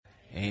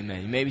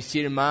Amen. You may be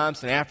seated,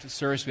 moms, and after the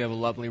service we have a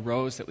lovely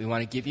rose that we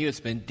want to give you.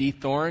 It's been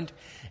dethorned,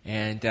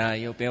 and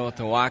you'll be able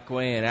to walk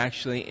away and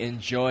actually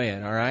enjoy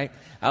it, all right?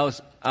 I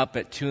was up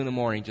at 2 in the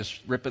morning just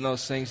ripping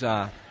those things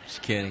off.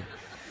 Just kidding.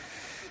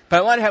 But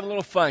I want to have a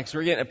little fun because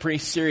we're getting a pretty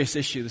serious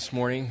issue this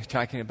morning,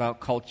 talking about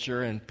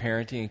culture and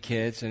parenting and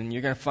kids, and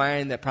you're going to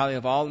find that probably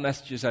of all the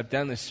messages I've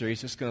done this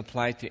series, it's going to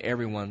apply to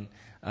everyone,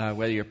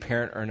 whether you're a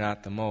parent or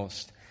not the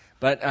most.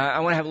 But I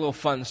want to have a little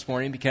fun this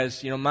morning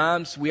because,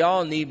 moms, we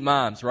all need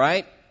moms,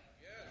 right?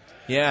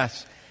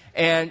 Yes.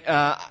 And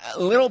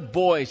little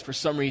boys, for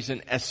some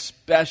reason,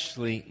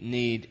 especially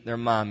need their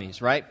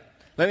mommies, right?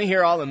 Let me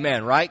hear all the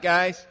men, right,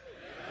 guys?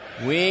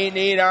 We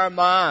need our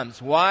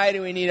moms. Why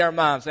do we need our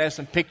moms? I have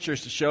some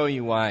pictures to show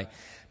you why.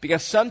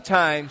 Because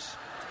sometimes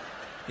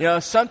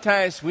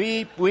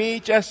we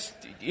just,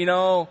 get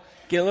a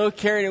little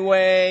carried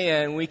away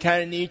and we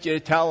kind of need you to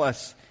tell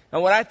us.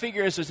 And what I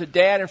figure is there's a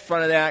dad in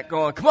front of that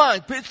going, come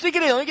on, stick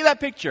it in, look at that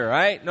picture,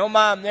 right? No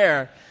mom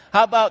there.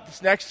 How about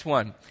this next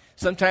one?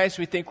 Sometimes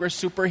we think we're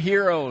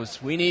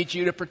superheroes. We need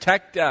you to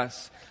protect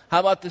us.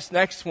 How about this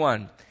next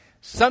one?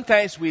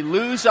 Sometimes we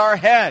lose our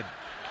head.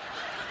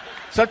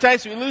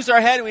 Sometimes we lose our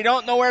head and we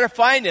don't know where to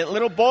find it.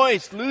 Little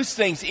boys lose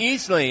things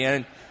easily,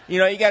 and, you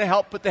got to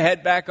help put the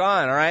head back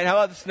on, all right? How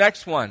about this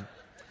next one?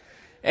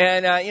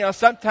 And,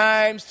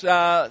 sometimes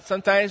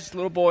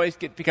little boys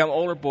become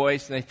older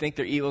boys and they think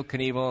they're Evel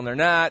Knievel and they're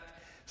not.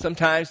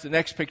 Sometimes the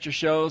next picture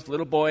shows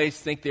little boys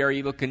think they are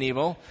Evel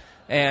Knievel.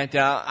 And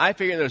I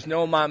figure there's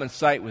no mom in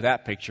sight with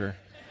that picture.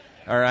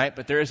 All right?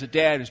 But there is a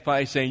dad who's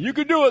probably saying, you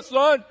can do it,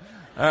 son.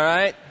 All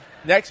right?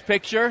 Next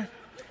picture.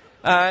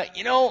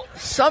 Sometimes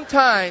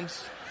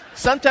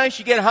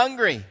you get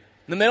hungry in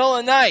the middle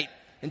of the night.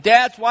 And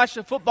dad's watching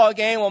a football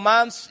game while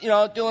mom's,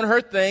 doing her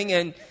thing.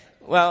 And,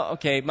 well,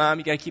 okay, mom,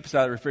 you got to keep us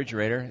out of the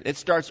refrigerator. It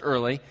starts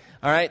early.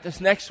 All right?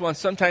 This next one,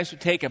 sometimes we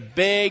take a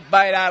big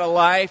bite out of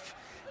life.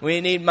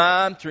 We need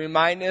mom to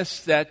remind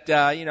us that,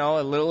 a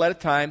little at a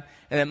time.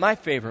 And then my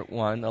favorite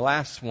one, the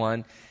last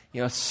one,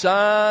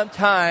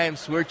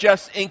 sometimes we're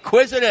just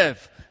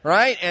inquisitive,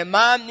 right? And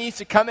mom needs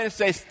to come in and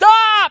say,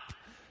 stop!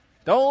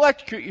 Don't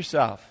electrocute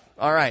yourself.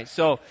 All right,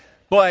 so,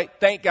 boy,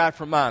 thank God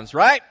for moms,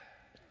 right?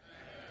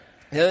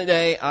 The other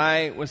day,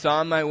 I was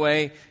on my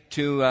way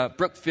to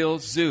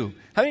Brookfield Zoo.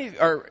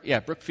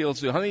 Brookfield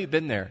Zoo. How many of you have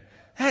been there?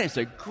 That is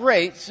a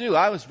great zoo.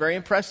 I was very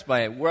impressed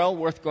by it. Well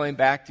worth going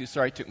back to.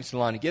 Sorry it took me so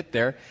long to get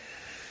there.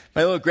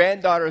 My little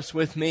granddaughter was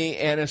with me,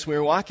 and as we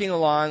were walking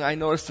along, I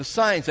noticed the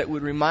signs that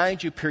would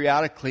remind you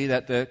periodically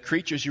that the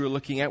creatures you were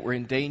looking at were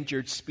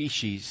endangered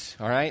species,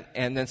 all right?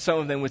 And then some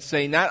of them would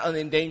say, not on the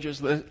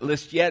endangered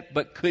list yet,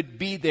 but could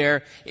be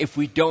there if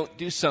we don't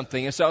do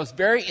something. And so I was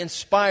very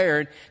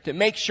inspired to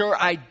make sure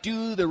I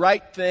do the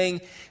right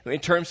thing in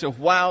terms of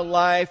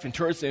wildlife, in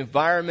terms of the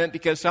environment,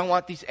 because I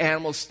want these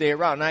animals to stay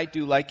around. And I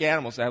do like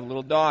animals. I have a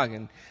little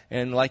dog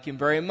and like him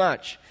very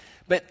much.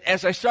 But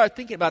as I started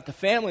thinking about the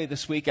family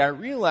this week, I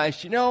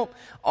realized,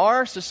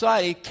 our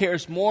society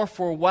cares more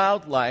for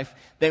wildlife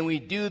than we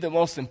do the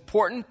most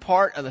important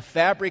part of the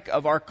fabric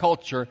of our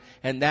culture,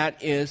 and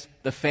that is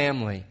the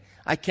family.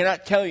 I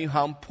cannot tell you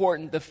how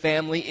important the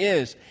family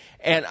is.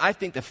 And I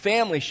think the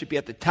family should be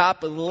at the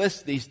top of the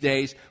list these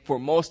days for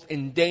most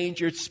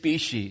endangered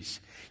species.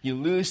 You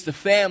lose the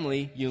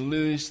family, you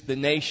lose the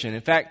nation.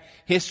 In fact,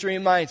 history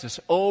reminds us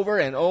over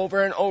and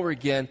over and over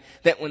again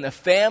that when the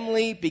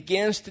family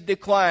begins to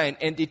decline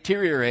and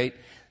deteriorate,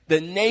 the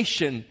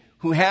nation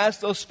who has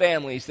those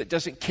families, that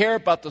doesn't care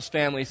about those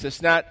families,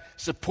 that's not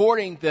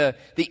supporting the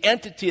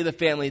entity of the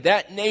family,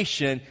 that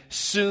nation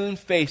soon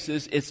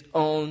faces its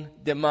own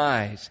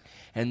demise.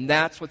 And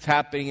that's what's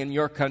happening in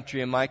your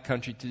country and my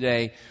country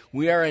today.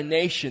 We are a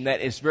nation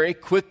that is very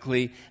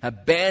quickly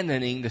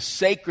abandoning the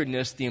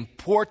sacredness, the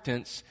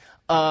importance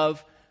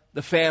of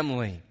the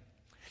family.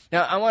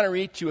 Now, I want to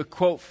read to you a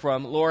quote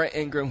from Laura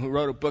Ingraham, who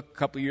wrote a book a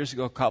couple years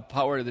ago called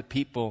Power to the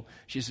People.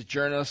 She's a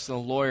journalist and a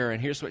lawyer,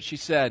 and here's what she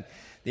said.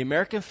 The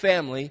American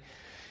family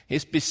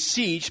is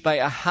besieged by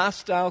a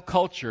hostile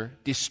culture,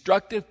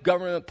 destructive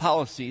government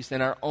policies,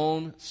 and our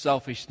own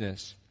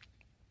selfishness.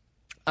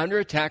 Under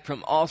attack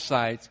from all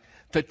sides,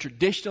 the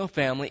traditional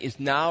family is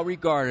now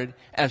regarded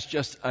as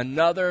just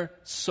another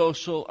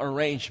social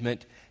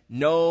arrangement,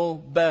 no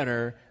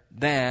better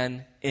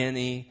than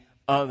any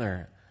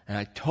other. And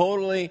I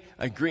totally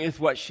agree with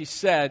what she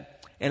said,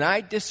 and I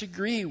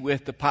disagree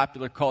with the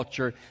popular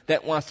culture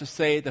that wants to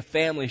say the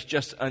family is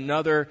just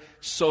another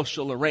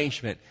social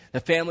arrangement. The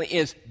family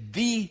is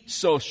the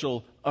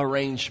social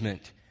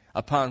arrangement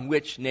upon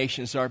which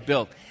nations are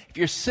built. If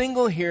you're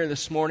single here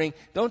this morning,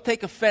 don't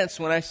take offense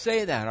when I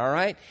say that, all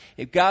right?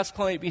 If God's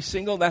calling you to be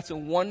single, that's a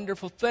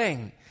wonderful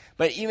thing.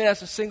 But even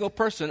as a single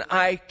person,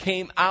 I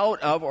came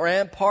out of or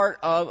am part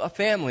of a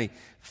family.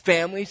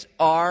 Families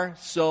are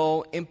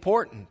so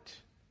important.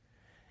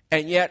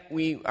 And yet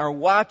we are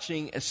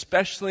watching,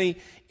 especially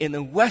in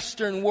the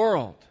Western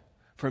world,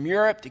 from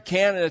Europe to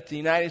Canada to the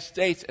United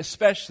States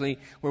especially,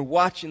 we're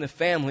watching the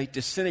family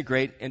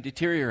disintegrate and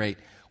deteriorate.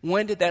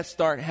 When did that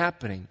start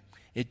happening?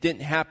 It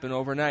didn't happen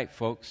overnight,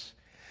 folks.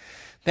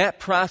 That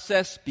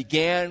process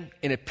began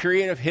in a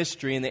period of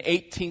history in the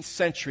 18th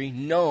century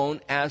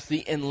known as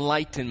the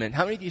Enlightenment.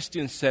 How many of you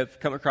students have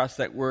come across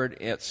that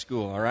word at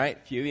school, all right?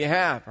 A few of you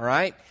have, all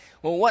right?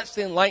 Well, what's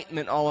the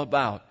Enlightenment all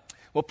about?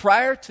 Well,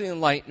 prior to the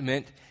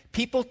Enlightenment,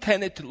 people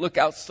tended to look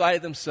outside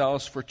of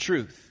themselves for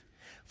truth.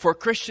 For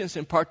Christians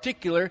in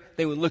particular,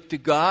 they would look to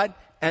God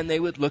and they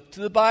would look to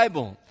the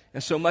Bible.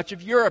 And so much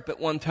of Europe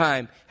at one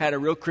time had a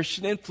real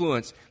Christian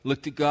influence.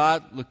 Look to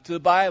God, look to the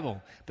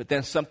Bible. But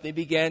then something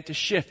began to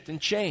shift and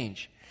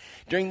change.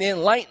 During the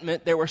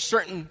Enlightenment, there were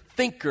certain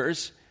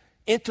thinkers,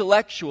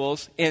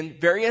 intellectuals in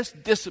various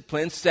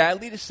disciplines,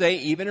 sadly to say,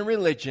 even in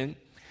religion,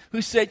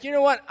 who said, you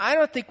know what, I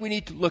don't think we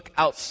need to look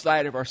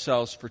outside of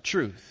ourselves for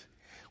truth.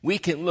 We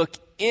can look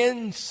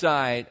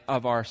inside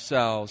of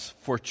ourselves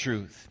for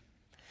truth.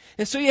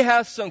 And so you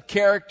have some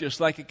characters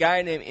like a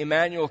guy named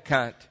Immanuel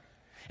Kant,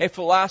 a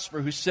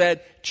philosopher who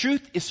said,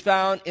 truth is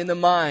found in the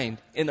mind,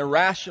 in the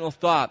rational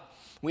thought.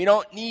 We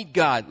don't need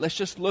God. Let's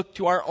just look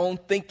to our own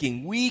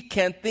thinking. We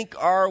can think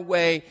our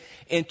way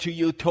into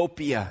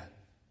utopia.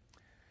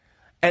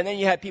 And then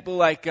you had people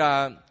like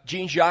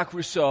Jean-Jacques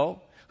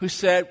Rousseau, who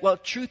said, well,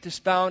 truth is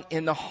found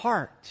in the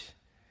heart.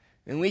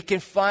 And we can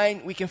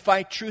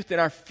find truth in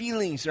our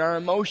feelings and our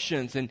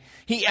emotions. And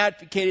he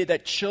advocated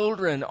that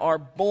children are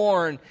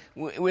born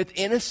with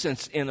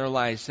innocence in their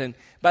lives. And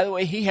by the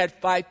way, he had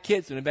 5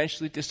 kids and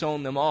eventually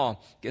disowned them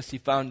all. Guess he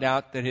found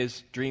out that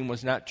his dream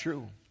was not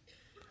true.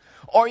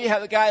 Or you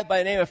have a guy by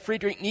the name of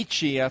Friedrich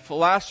Nietzsche, a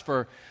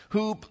philosopher,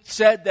 who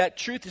said that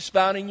truth is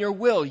found in your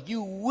will.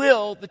 You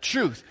will the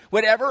truth.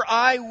 Whatever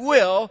I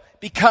will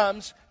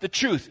becomes the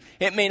truth.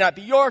 It may not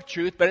be your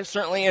truth, but it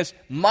certainly is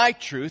my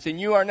truth, and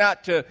you are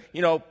not to,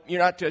 you're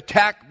not to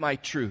attack my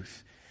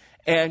truth.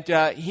 And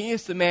he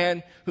is the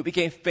man who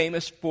became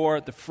famous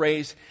for the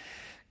phrase,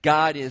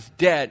 God is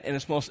dead, and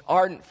his most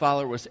ardent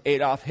follower was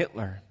Adolf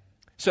Hitler.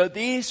 So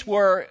these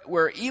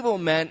were evil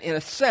men in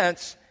a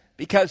sense,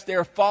 because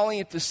they're falling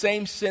into the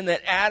same sin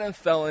that Adam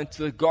fell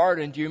into the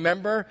garden. Do you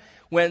remember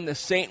when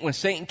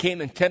Satan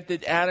came and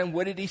tempted Adam?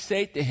 What did he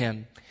say to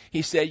him?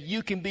 He said,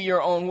 you can be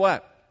your own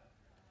what?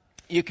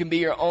 You can be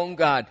your own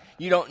God.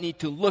 You don't need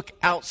to look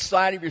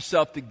outside of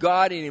yourself to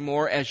God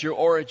anymore as your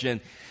origin.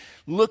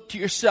 Look to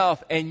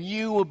yourself and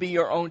you will be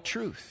your own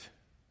truth.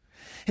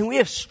 And we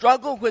have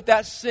struggled with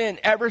that sin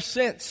ever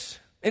since.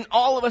 And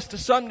all of us to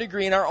some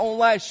degree in our own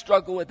lives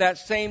struggle with that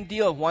same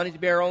deal of wanting to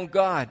be our own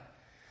God.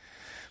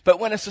 But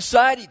when a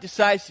society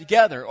decides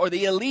together, or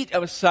the elite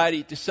of a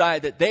society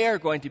decide that they are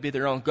going to be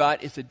their own God,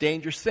 it's a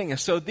dangerous thing. And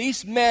so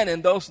these men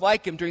and those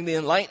like him during the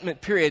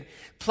Enlightenment period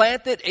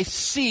planted a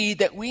seed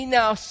that we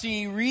now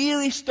see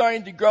really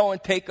starting to grow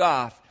and take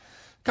off.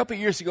 A couple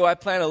of years ago, I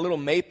planted a little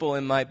maple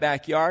in my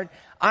backyard.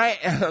 I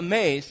am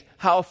amazed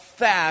how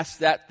fast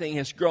that thing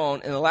has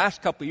grown. In the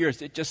last couple of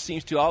years, it just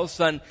seems to all of a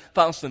sudden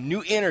found some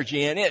new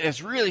energy, and it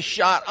has really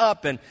shot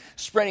up and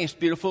spreading its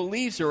beautiful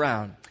leaves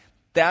around.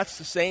 That's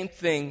the same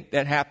thing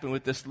that happened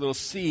with this little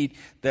seed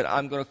that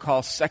I'm going to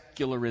call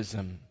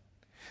secularism.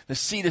 The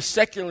seed of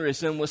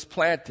secularism was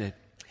planted.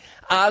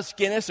 Os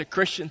Guinness, a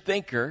Christian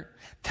thinker,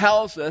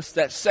 tells us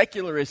that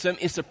secularism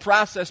is the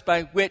process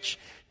by which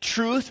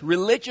truth,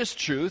 religious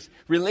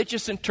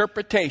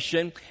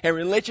interpretation, and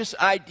religious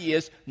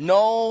ideas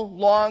no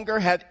longer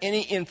have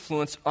any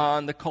influence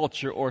on the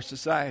culture or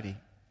society.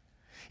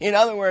 In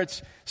other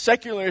words,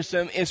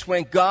 secularism is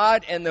when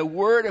God and the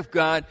Word of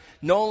God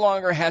no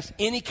longer has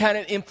any kind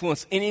of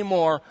influence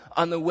anymore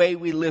on the way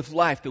we live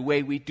life, the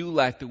way we do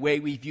life, the way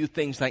we view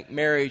things like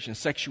marriage and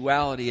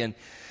sexuality and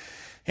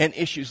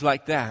issues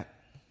like that.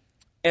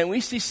 And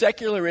we see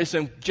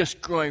secularism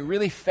just growing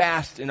really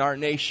fast in our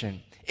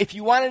nation. If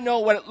you want to know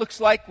what it looks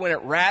like when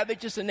it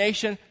ravages a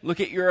nation, look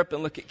at Europe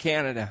and look at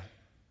Canada.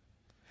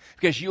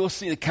 Because you will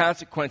see the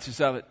consequences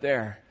of it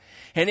there.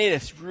 And it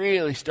is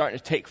really starting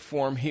to take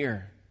form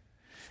here.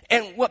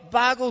 And what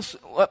boggles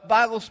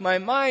my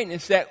mind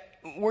is that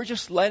we're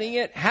just letting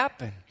it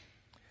happen.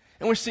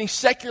 And we're seeing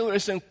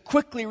secularism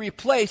quickly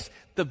replace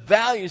the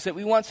values that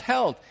we once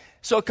held.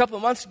 So a couple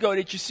of months ago,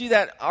 did you see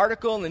that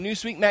article in the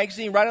Newsweek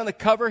magazine? Right on the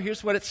cover,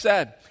 here's what it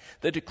said.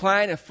 The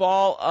decline and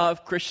fall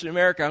of Christian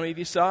America. How many of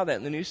you saw that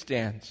in the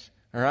newsstands?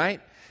 All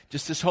right?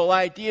 Just this whole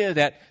idea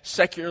that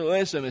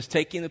secularism is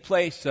taking the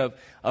place of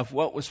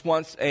what was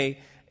once a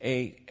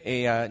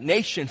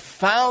nation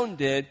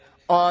founded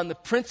on the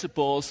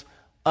principles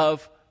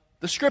of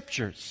the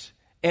Scriptures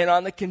and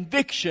on the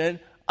conviction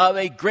of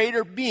a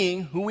greater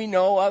being who we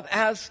know of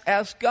as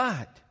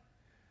God.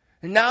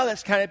 And now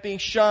that's kind of being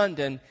shunned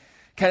and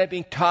kind of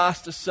being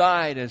tossed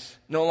aside as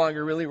no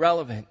longer really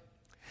relevant.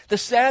 The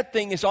sad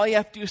thing is all you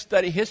have to do is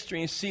study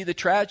history and see the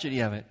tragedy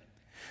of it.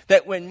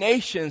 That when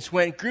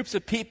groups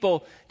of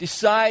people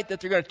decide that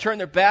they're going to turn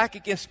their back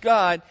against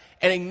God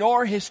and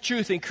ignore His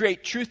truth and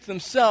create truth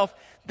themselves,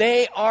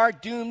 they are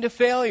doomed to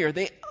failure.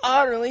 They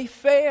utterly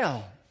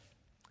fail.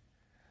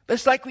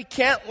 It's like we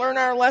can't learn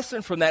our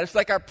lesson from that. It's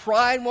like our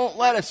pride won't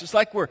let us. It's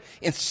like we're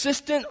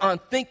insistent on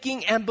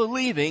thinking and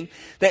believing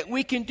that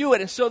we can do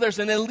it. And so there's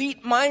an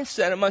elite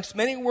mindset amongst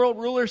many world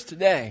rulers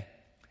today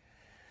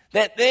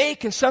that they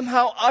can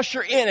somehow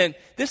usher in. And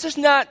this is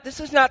not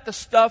the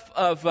stuff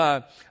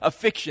of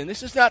fiction.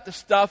 This is not the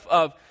stuff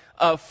of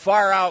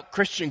far out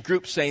Christian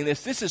groups saying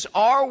this. This is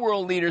our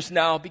world leaders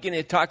now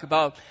beginning to talk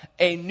about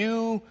a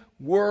new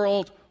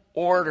world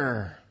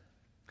order.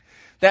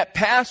 That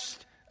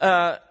past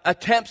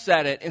attempts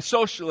at it in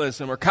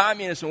socialism or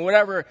communism or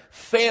whatever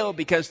failed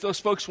because those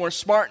folks weren't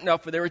smart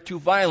enough or they were too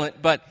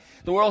violent. But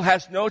the world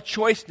has no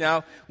choice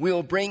now. We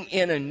will bring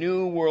in a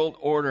new world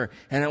order.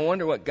 And I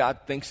wonder what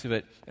God thinks of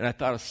it. And I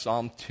thought of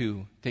Psalm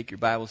 2. Take your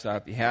Bibles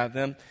out if you have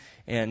them.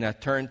 And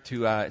turn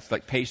to, it's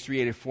like page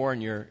 384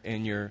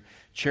 in your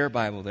chair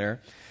Bible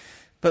there.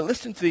 But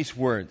listen to these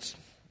words.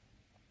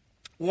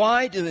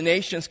 Why do the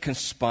nations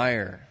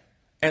conspire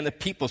and the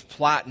peoples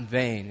plot in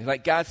vain? It's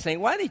like God's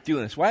saying, why are they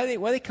doing this? Why are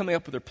they coming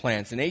up with their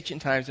plans in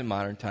ancient times and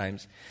modern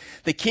times?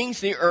 The kings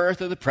of the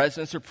earth or the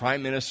presidents or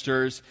prime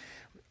ministers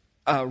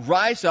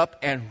rise up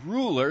and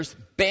rulers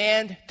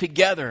band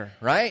together,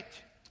 right?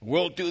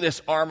 We'll do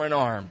this arm in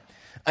arm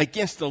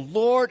against the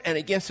Lord and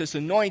against his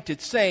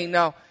anointed, saying,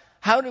 now,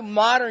 how do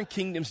modern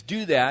kingdoms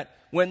do that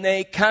when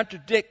they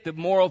contradict the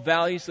moral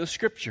values of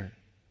Scripture?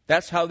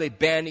 That's how they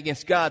band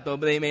against God, though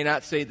they may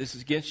not say this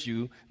is against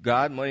you,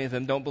 God. Many of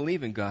them don't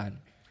believe in God.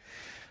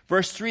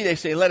 Verse 3, they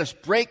say, let us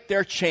break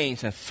their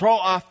chains and throw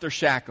off their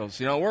shackles.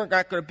 You know, we're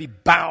not going to be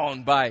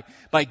bound by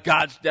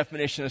God's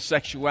definition of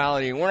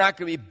sexuality. We're not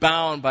going to be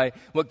bound by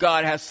what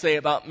God has to say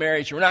about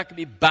marriage. We're not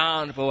going to be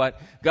bound by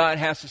what God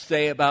has to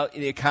say about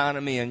the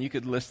economy. And you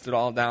could list it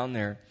all down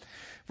there.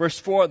 Verse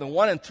 4, the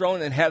one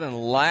enthroned in heaven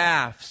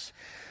laughs.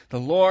 The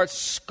Lord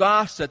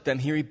scoffs at them.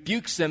 He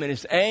rebukes them in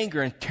his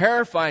anger and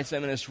terrifies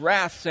them in his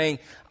wrath, saying,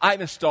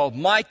 I've installed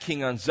my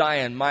king on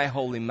Zion, my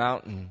holy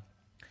mountain.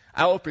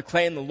 I will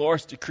proclaim the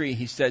Lord's decree.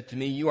 He said to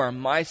me, you are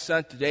my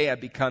son. Today I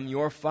become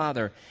your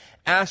father.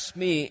 Ask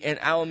me, and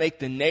I will make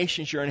the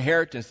nations your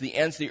inheritance, the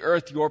ends of the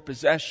earth your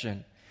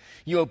possession.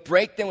 You will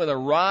break them with a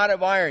rod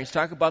of iron. He's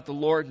talking about the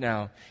Lord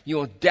now. You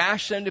will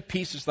dash them to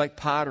pieces like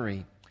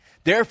pottery.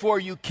 Therefore,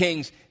 you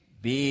kings,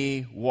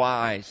 be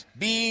wise.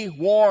 Be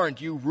warned,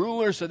 you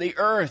rulers of the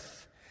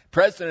earth,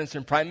 presidents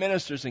and prime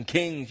ministers and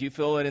kings, you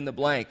fill it in the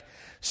blank.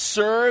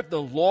 Serve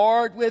the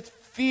Lord with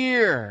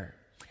fear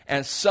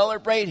and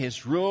celebrate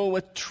his rule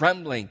with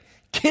trembling.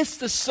 Kiss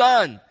the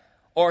Son,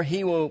 or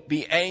he will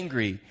be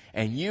angry,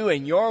 and you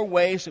and your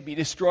ways will be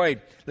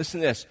destroyed.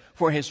 Listen to this.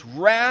 For his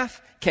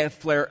wrath can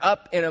flare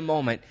up in a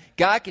moment.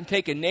 God can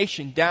take a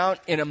nation down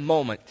in a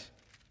moment.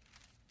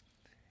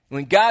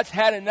 When God's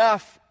had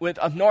enough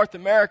of North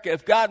America,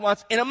 if God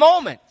wants, in a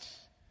moment,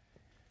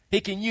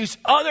 he can use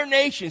other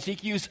nations, he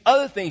can use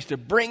other things to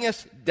bring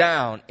us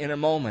down in a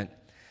moment.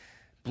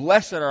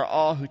 Blessed are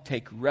all who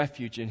take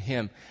refuge in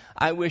him.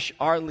 I wish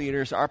our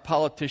leaders, our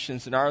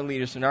politicians, and our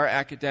leaders, and our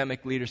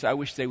academic leaders, I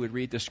wish they would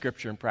read the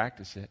Scripture and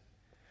practice it.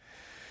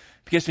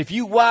 Because if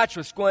you watch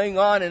what's going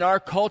on in our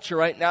culture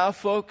right now,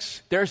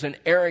 folks, there's an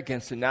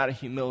arrogance and not a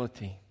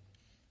humility.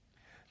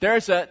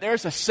 There's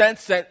a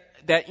sense that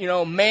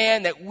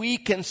that we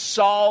can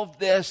solve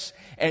this,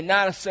 and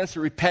not a sense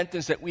of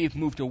repentance that we've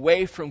moved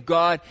away from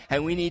God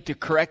and we need to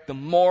correct the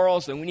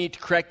morals and we need to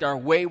correct our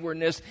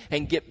waywardness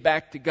and get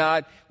back to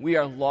God. We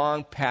are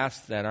long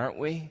past that, aren't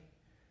we?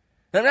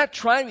 And I'm not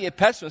trying to be a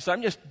pessimist.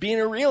 I'm just being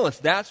a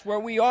realist. That's where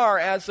we are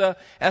as a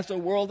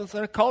world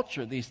and a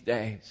culture these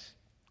days.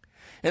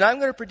 And I'm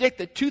going to predict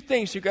that two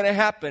things are going to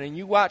happen, and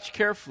you watch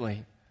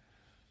carefully.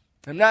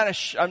 I'm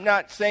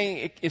not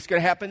saying it's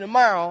going to happen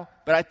tomorrow,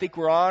 but I think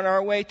we're on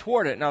our way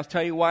toward it, and I'll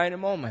tell you why in a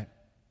moment.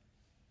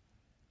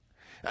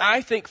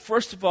 I think,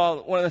 first of all,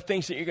 one of the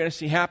things that you're going to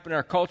see happen in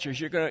our culture is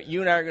you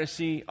and I are going to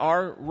see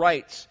our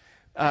rights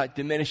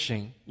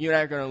diminishing. You and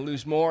I are going to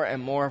lose more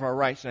and more of our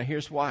rights. Now,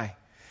 here's why.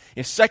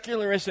 If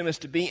secularism is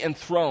to be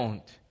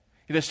enthroned,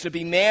 if it's to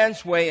be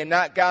man's way and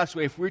not God's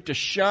way, if we're to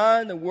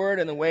shun the word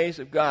and the ways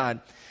of God,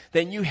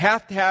 then you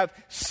have to have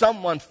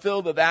someone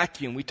fill the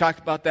vacuum. We talked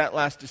about that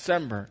last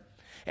December.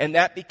 And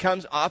that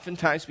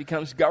oftentimes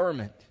becomes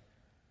government.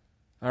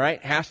 All right?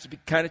 It has to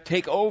kind of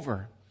take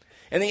over.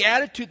 And the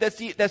attitude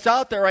that's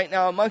out there right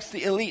now amongst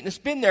the elite, and it's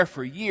been there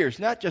for years,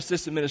 not just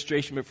this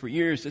administration, but for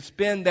years, it's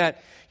been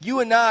that you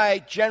and I,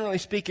 generally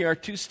speaking, are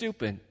too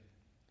stupid.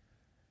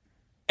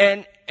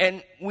 And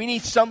we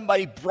need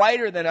somebody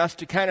brighter than us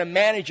to kind of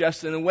manage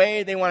us, and the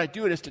way they want to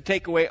do it is to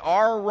take away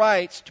our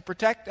rights to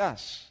protect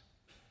us.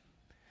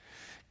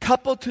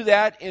 Coupled to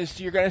that is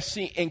you're going to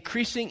see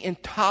increasing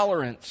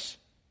intolerance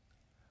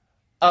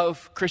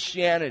of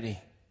Christianity.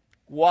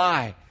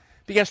 Why?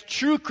 Because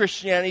true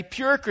Christianity,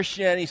 pure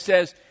Christianity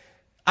says,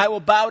 I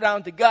will bow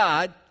down to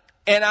God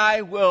and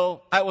I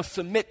will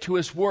submit to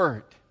his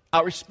word.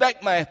 I'll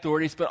respect my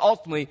authorities, but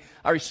ultimately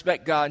I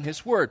respect God and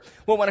his word.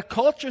 Well, when a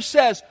culture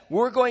says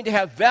we're going to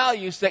have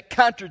values that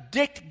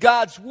contradict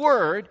God's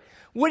word,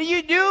 what do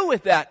you do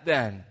with that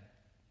then?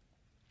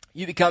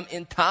 You become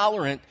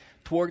intolerant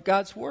toward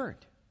God's word.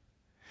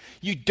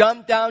 You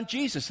dumb down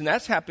Jesus, and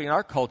that's happening in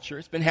our culture.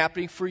 It's been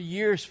happening for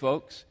years,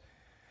 folks.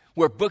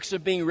 where books are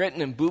being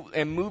written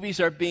and movies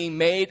are being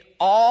made,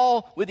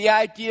 all with the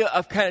idea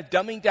of kind of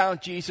dumbing down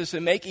Jesus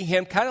and making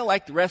him kind of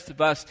like the rest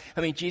of us.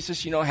 I mean,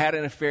 Jesus, had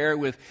an affair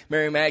with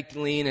Mary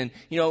Magdalene, and,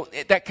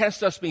 that kind of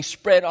stuff's being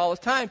spread all the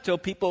time till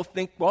people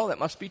think, well, that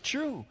must be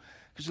true,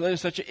 because we live in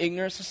such an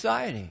ignorant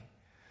society.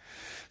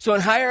 So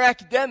in higher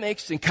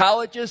academics, in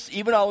colleges,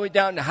 even all the way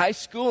down to high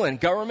school and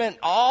government,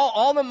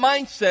 all the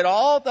mindset,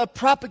 all the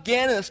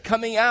propaganda that's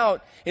coming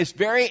out is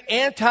very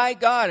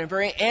anti-God and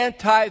very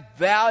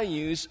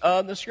anti-values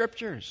of the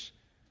Scriptures.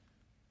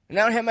 And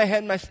I don't have my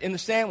head in the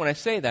sand when I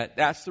say that.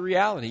 That's the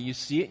reality. You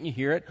see it and you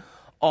hear it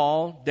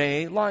all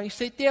day long. You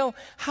say, Dale,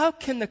 how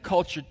can the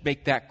culture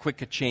make that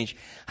quick a change?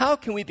 How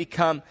can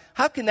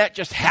that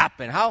just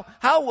happen? How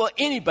will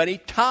anybody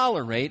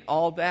tolerate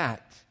all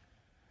that?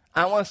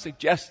 I want to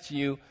suggest to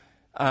you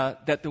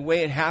that the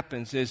way it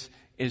happens is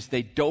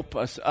they dope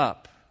us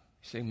up.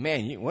 You say,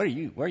 man, where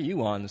are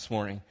you on this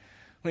morning?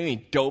 What do you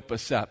mean, dope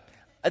us up?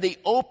 The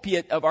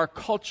opiate of our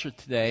culture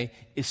today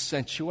is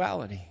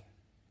sensuality.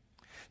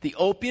 The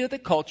opiate of the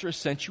culture is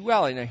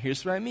sensuality. Now,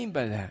 here's what I mean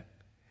by that.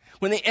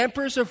 When the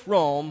emperors of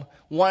Rome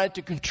wanted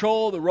to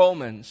control the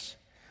Romans,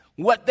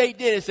 what they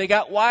did is they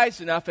got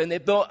wise enough and they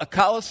built a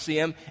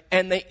Colosseum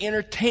and they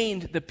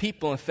entertained the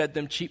people and fed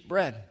them cheap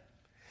bread.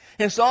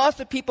 And as long as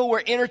the people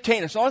were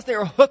entertained, as long as they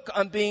were hooked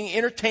on being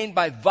entertained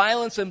by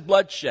violence and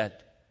bloodshed,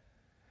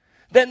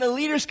 then the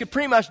leaders could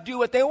pretty much do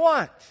what they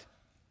want.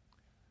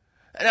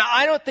 Now,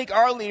 I don't think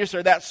our leaders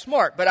are that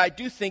smart, but I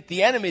do think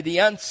the enemy, the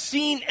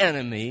unseen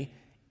enemy,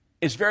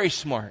 is very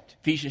smart.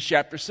 Ephesians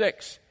chapter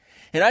 6.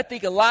 And I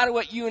think a lot of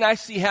what you and I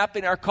see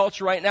happening in our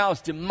culture right now is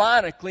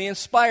demonically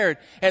inspired,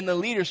 and the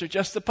leaders are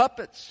just the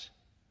puppets.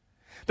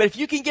 But if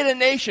you can get a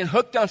nation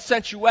hooked on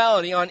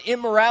sensuality, on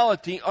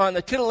immorality, on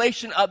the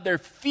titillation of their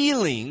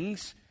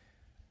feelings,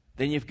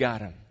 then you've got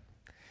them.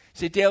 You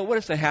say, Dale, what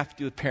does that have to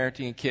do with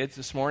parenting and kids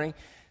this morning?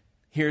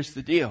 Here's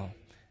the deal.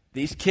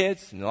 These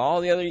kids and all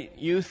the other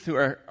youth who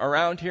are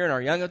around here and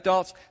our young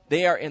adults,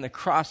 they are in the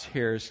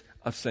crosshairs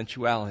of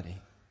sensuality.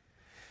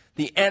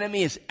 The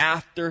enemy is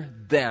after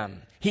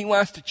them. He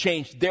wants to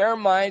change their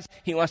minds.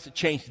 He wants to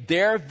change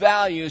their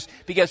values,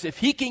 because if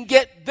he can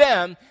get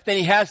them, then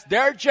he has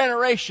their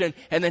generation,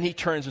 and then he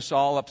turns us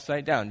all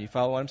upside down. Do you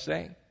follow what I'm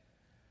saying?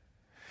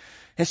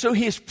 And so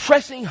he is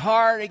pressing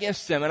hard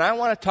against them, and I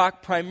want to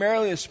talk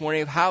primarily this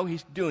morning of how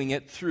he's doing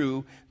it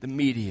through the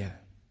media.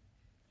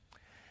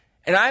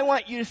 And I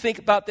want you to think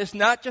about this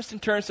not just in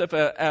terms of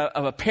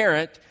a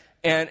parent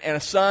and a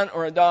son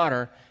or a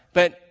daughter,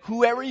 but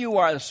whoever you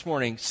are this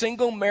morning,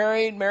 single,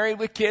 married, married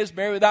with kids,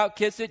 married without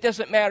kids, it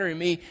doesn't matter to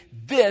me.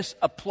 This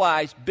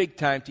applies big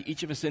time to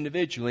each of us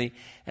individually,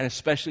 and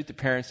especially to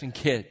parents and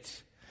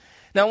kids.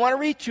 Now, I want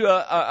to read to you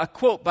a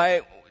quote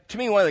by, to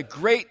me, one of the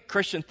great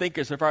Christian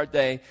thinkers of our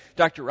day,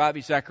 Dr.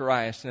 Ravi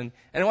Zacharias, and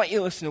I want you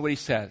to listen to what he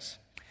says.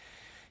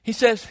 He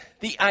says,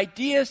 the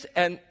ideas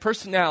and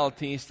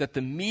personalities that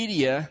the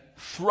media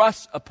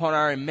thrusts upon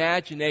our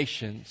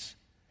imaginations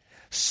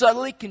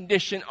subtly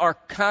condition our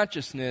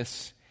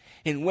consciousness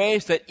in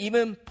ways that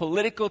even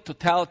political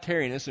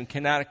totalitarianism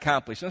cannot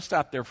accomplish. Let's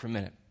stop there for a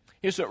minute.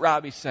 Here's what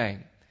Robbie's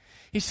saying.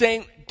 He's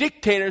saying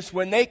dictators,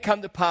 when they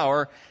come to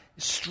power,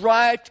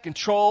 strive to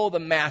control the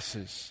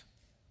masses.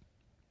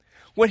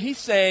 What he's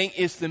saying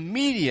is the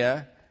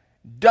media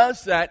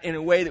does that in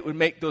a way that would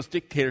make those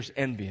dictators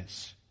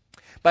envious.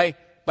 By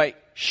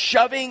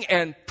shoving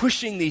and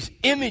pushing these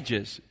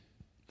images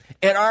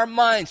in our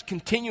minds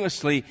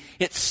continuously,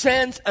 it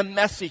sends a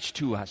message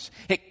to us.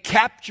 It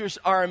captures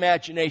our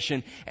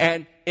imagination,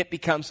 and it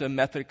becomes a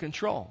method of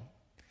control.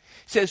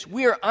 It says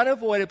we are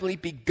unavoidably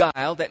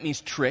beguiled, that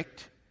means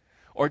tricked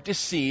or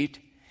deceived,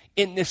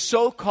 in this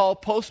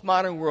so-called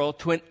postmodern world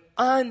to an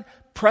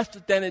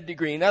unprecedented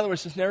degree. In other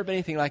words, there's never been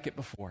anything like it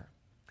before.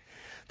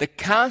 The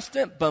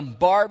constant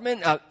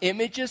bombardment of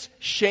images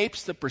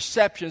shapes the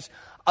perceptions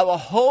of a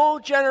whole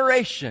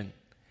generation.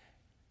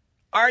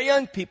 Our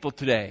young people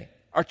today,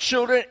 our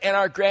children and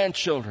our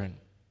grandchildren,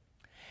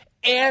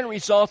 and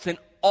results in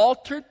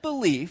altered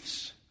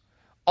beliefs,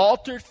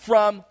 altered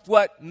from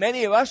what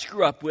many of us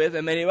grew up with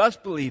and many of us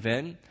believe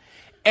in,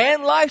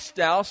 and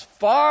lifestyles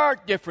far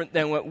different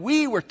than what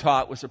we were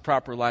taught was a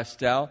proper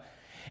lifestyle,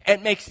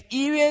 and makes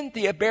even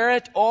the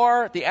aberrant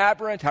or the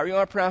aberrant, however you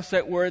want to pronounce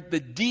that word,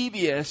 the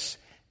devious,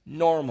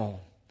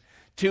 normal.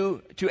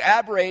 To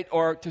aberrate,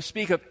 or to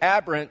speak of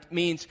aberrant,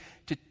 means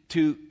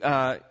to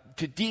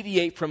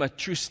deviate from a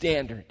true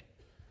standard.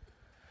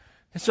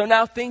 And so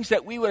now things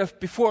that we would have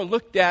before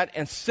looked at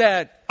and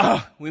said,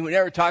 we would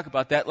never talk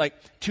about that, like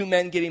two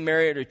men getting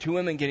married or two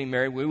women getting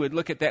married, we would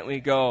look at that and we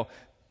go,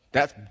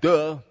 that's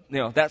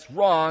that's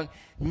wrong.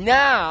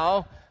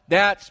 Now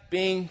that's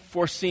being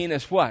foreseen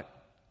as what?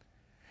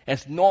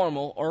 As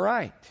normal or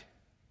right.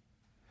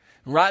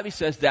 And Robbie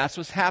says that's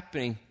what's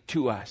happening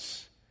to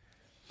us.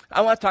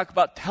 I want to talk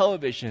about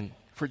television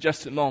for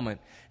just a moment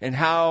and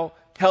how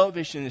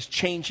television is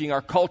changing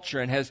our culture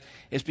and has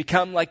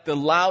become like the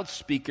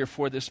loudspeaker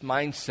for this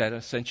mindset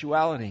of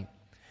sensuality.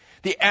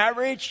 The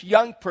average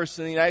young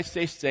person in the United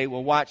States today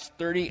will watch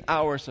 30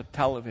 hours of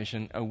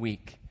television a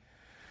week.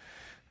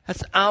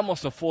 That's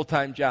almost a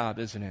full-time job,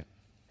 isn't it?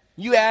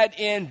 You add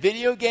in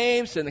video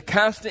games and the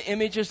constant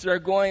images that are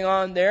going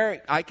on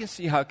there, I can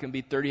see how it can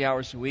be 30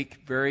 hours a week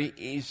very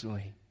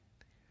easily.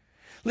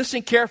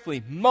 Listen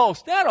carefully.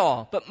 Most, not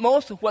all, but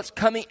most of what's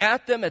coming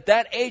at them at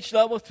that age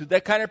level through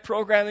that kind of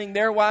programming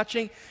they're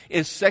watching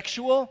is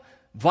sexual,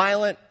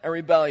 violent, and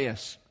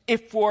rebellious.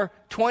 If for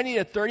 20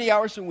 to 30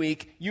 hours a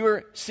week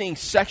you're seeing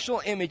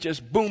sexual images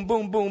boom,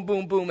 boom, boom,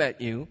 boom, boom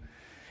at you,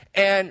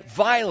 and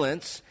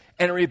violence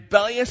and a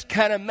rebellious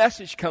kind of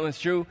message coming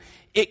through,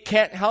 it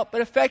can't help but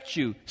affect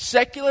you.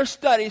 Secular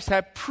studies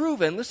have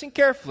proven, listen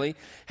carefully,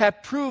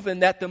 have proven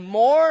that the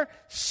more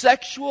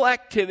sexual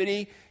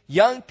activity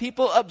young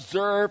people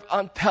observe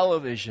on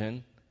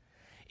television,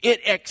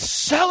 it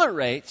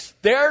accelerates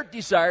their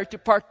desire to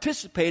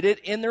participate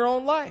in their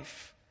own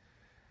life.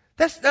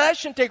 That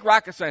shouldn't take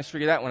rocket science to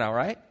figure that one out,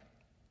 right?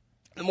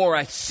 The more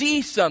I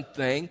see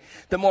something,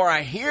 the more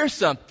I hear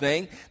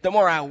something, the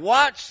more I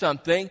watch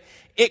something,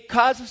 it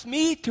causes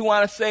me to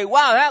want to say,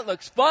 wow, that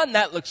looks fun,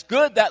 that looks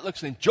good, that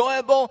looks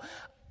enjoyable.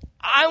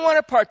 I want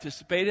to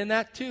participate in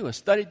that too. A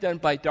study done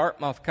by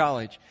Dartmouth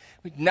College,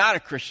 not a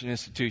Christian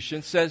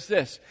institution, says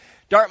this.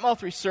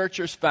 Dartmouth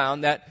researchers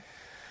found that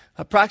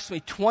approximately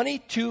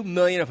 22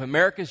 million of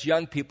America's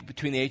young people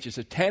between the ages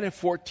of 10 and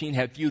 14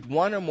 have viewed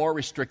one or more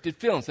restricted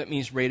films. That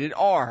means rated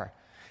R.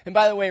 And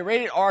by the way,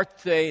 rated R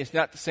today is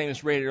not the same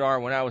as rated R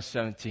when I was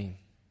 17.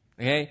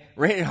 Okay?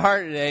 Rated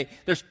R today,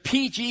 there's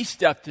PG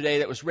stuff today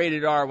that was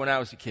rated R when I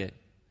was a kid.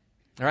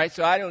 All right?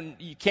 So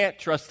you can't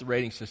trust the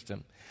rating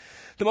system.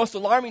 The most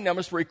alarming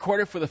numbers were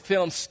recorded for the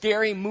film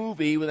Scary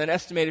Movie, with an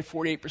estimated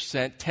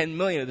 48%, 10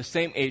 million of the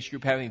same age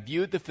group having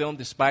viewed the film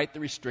despite the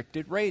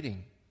restricted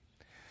rating.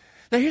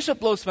 Now here's what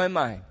blows my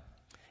mind.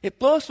 It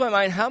blows my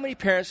mind how many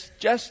parents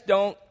just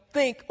don't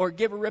think or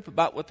give a rip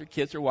about what their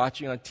kids are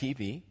watching on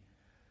TV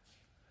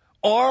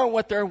or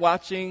what they're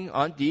watching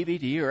on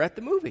DVD or at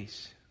the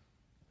movies.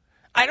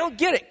 I don't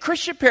get it.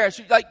 Christian parents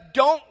who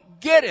don't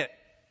get it.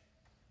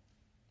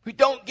 Who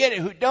don't get it.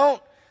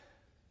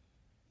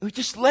 Who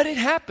just let it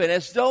happen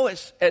as though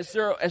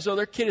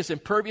their kid is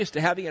impervious to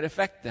having it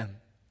affect them.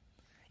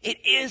 It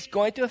is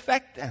going to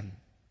affect them.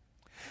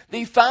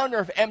 The founder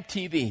of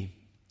MTV,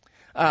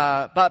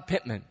 Bob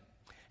Pittman,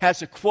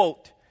 has a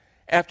quote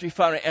after he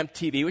founded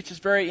MTV, which is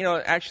very,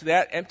 actually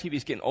that MTV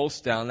is getting old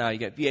style now. You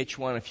got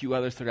VH1 and a few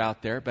others that are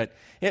out there, but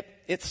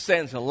it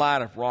sends a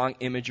lot of wrong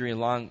imagery and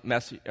wrong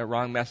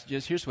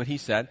messages. Here's what he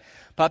said.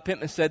 Bob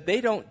Pittman said,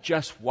 they don't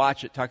just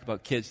watch it, talk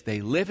about kids,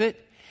 they live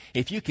it.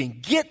 If you can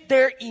get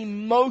their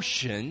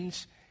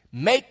emotions,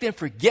 make them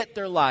forget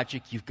their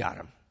logic, you've got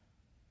them.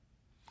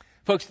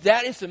 Folks,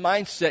 that is the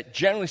mindset,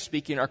 generally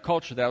speaking, in our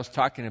culture that I was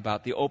talking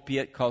about, the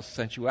opiate called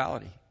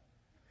sensuality.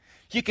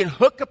 You can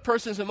hook a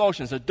person's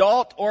emotions,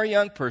 adult or a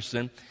young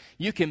person,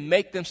 you can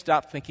make them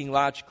stop thinking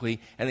logically,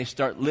 and they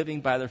start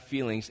living by their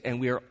feelings, and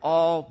we are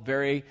all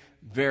very,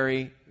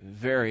 very,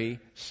 very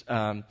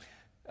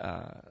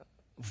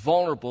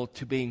vulnerable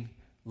to being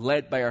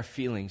led by our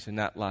feelings and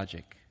not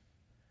logic.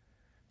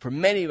 For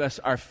many of us,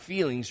 our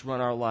feelings run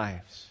our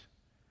lives,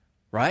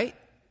 right?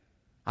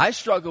 I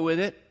struggle with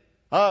it.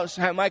 I was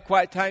having my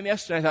quiet time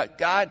yesterday. I thought,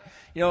 God,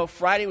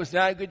 Friday was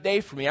not a good day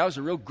for me. I was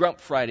a real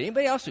grump Friday.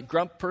 Anybody else a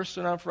grump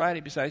person on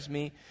Friday besides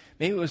me?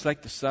 Maybe it was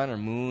like the sun or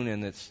moon,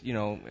 and it's,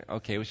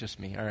 okay, it was just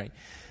me. All right.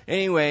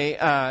 Anyway,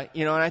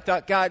 and I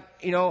thought, God,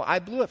 I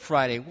blew it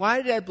Friday.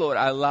 Why did I blow it?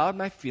 I allowed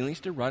my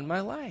feelings to run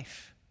my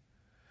life.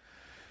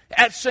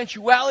 Add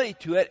sensuality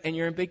to it, and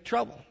you're in big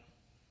trouble.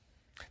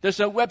 There's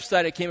a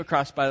website I came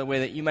across, by the way,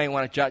 that you might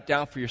want to jot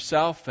down for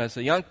yourself as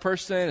a young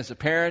person, as a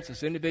parent,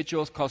 as an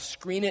individual. It's called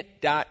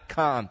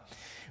screenit.com.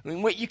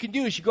 What you can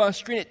do is you go on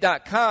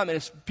screenit.com, and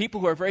it's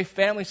people who are very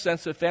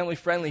family-sensitive,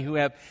 family-friendly, who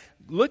have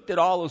looked at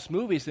all those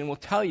movies and will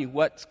tell you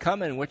what's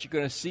coming, what you're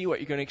going to see,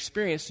 what you're going to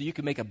experience, so you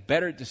can make a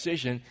better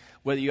decision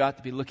whether you ought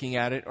to be looking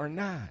at it or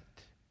not.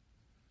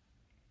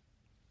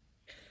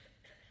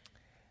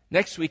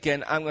 Next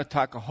weekend, I'm going to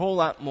talk a whole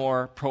lot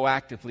more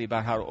proactively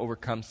about how to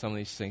overcome some of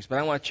these things. But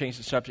I want to change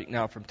the subject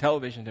now from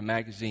television to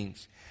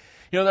magazines.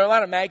 There are a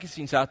lot of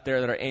magazines out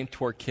there that are aimed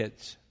toward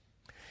kids.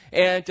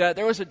 And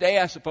there was a day,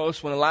 I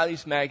suppose, when a lot of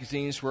these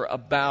magazines were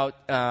about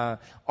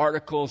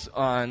articles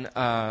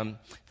on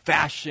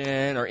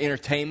fashion or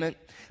entertainment.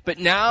 But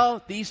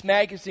now these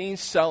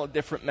magazines sell a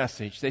different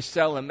message. They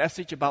sell a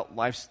message about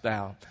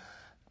lifestyle,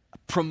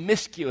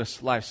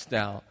 promiscuous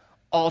lifestyle,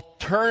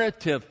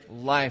 alternative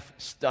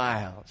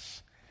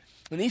lifestyles.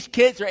 And these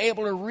kids are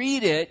able to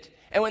read it,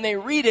 and when they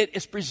read it,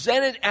 it's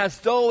presented as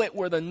though it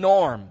were the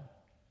norm.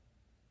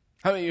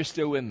 How many of you are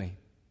still with me?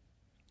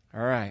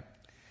 All right.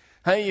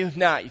 How many of you have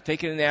not? You've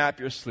taken a nap,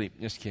 you're asleep.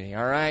 Just kidding.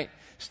 All right.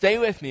 Stay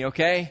with me,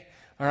 okay?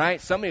 All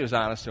right. Somebody was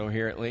honest over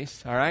here at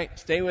least. All right.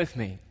 Stay with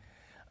me.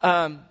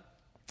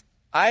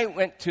 I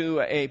went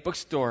to a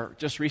bookstore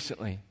just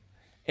recently,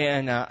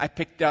 and I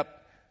picked up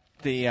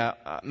the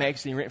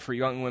magazine written for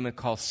young women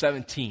called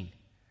 17.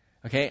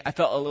 Okay? I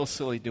felt a little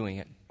silly doing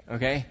it.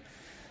 Okay?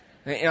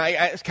 And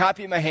I just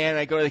copy it in my hand, and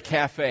I go to the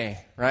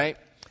cafe, right?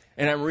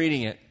 And I'm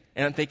reading it.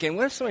 And I'm thinking,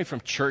 what if somebody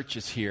from church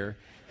is here?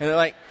 And they're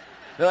like,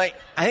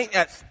 I think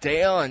that's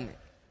Dale, and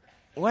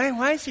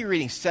why is he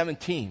reading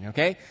 17,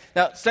 okay?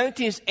 Now,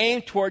 17 is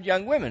aimed toward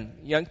young women,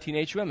 young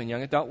teenage women,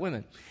 young adult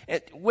women.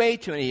 Way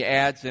too many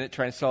ads in it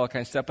trying to sell all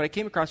kind of stuff, but I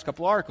came across a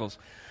couple of articles.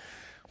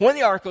 One of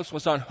the articles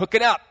was on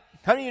hooking up.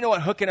 How many of you know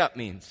what hooking up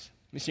means?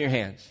 Let me see your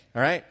hands,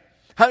 all right?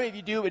 How many of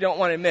you do but don't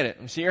want to admit it?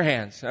 Let me see your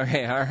hands.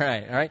 Okay, all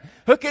right.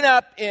 Hooking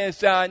up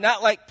is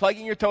not like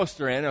plugging your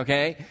toaster in,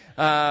 okay?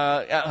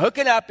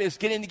 Hooking up is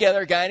getting together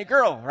a guy and a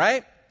girl,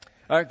 right?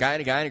 Or a guy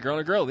and a girl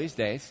and a girl these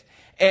days.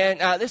 And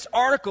this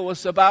article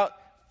was about,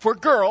 for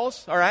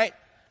girls, all right,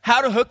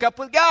 how to hook up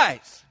with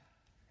guys.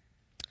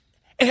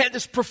 It had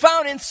this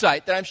profound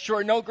insight that I'm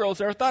sure no girl's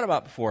ever thought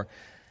about before.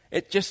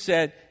 It just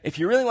said, if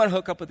you really want to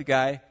hook up with a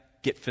guy,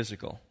 get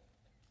physical.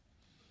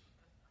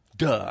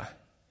 Duh.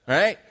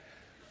 Right?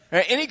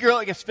 Any girl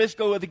that gets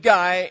physical with a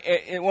guy,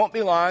 it won't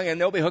be long and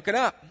they'll be hooking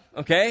up.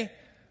 Okay?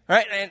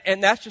 Right?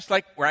 And that's just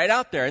like right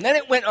out there. And then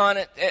it went on,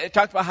 it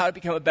talked about how to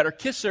become a better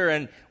kisser,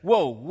 and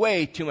whoa,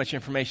 way too much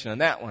information on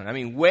that one. I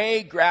mean,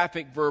 way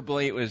graphic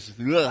verbally. It was,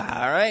 ugh,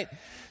 all right?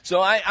 So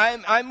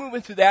I'm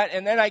moving through that,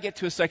 and then I get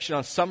to a section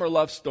on summer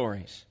love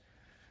stories.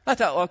 I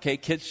thought, okay,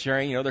 kids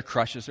sharing, their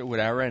crushes or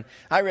whatever. And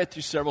I read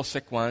through several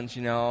sick ones,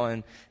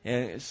 and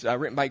it's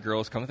written by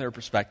girls, come with their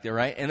perspective,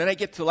 right? And then I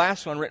get to the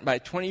last one written by a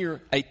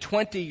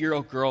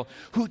 20-year-old girl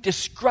who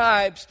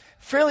describes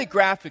fairly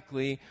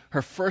graphically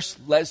her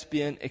first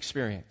lesbian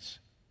experience.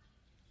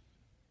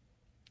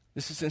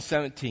 This is in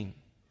 17.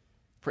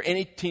 For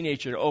any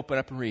teenager to open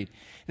up and read.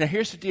 Now,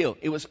 here's the deal.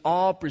 It was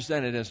all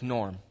presented as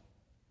norm.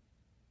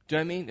 Do you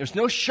know what I mean? There's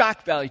no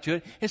shock value to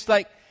it. It's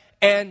like,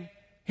 and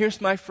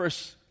here's my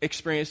first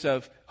experience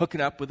of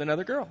hooking up with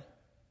another girl.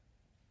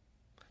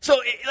 So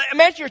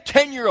imagine your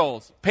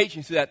 10-year-old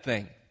paging through that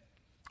thing,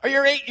 or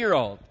your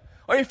 8-year-old,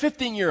 or your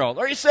 15-year-old,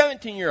 or your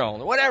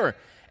 17-year-old, or whatever,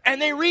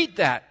 and they read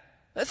that.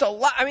 That's a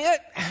lot. I mean,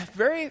 that's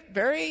very,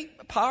 very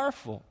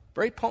powerful,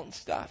 very potent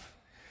stuff.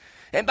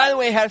 And by the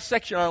way, it had a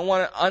section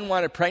on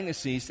unwanted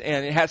pregnancies,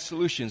 and it had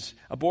solutions: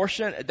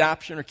 abortion,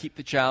 adoption, or keep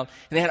the child.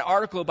 And they had an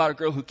article about a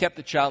girl who kept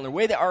the child. And the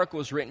way the article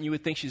was written, you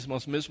would think she's the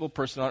most miserable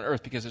person on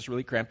earth because it's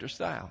really cramped her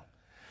style.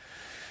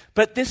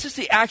 But this is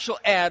the actual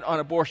ad on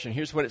abortion.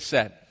 Here's what it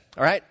said.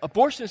 All right?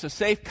 Abortion is a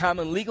safe,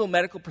 common, legal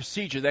medical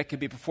procedure that can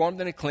be performed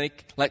in a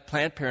clinic like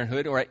Planned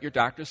Parenthood or at your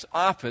doctor's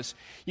office.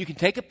 You can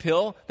take a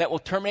pill that will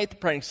terminate the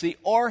pregnancy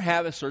or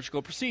have a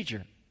surgical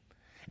procedure.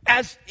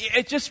 As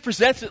it just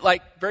presents it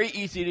like very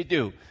easy to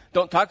do.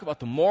 Don't talk about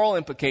the moral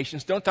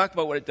implications. Don't talk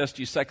about what it does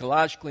to you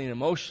psychologically and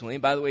emotionally.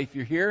 And by the way, if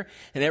you're here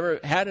and ever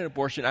had an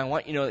abortion, I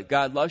want you to know that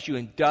God loves you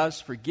and does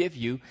forgive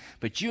you.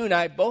 But you and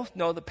I both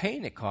know the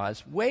pain it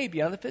caused way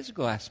beyond the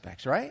physical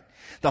aspects, right?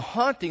 The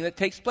haunting that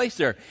takes place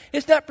there.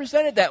 It's not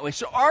presented that way.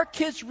 So our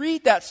kids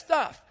read that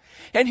stuff.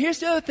 And here's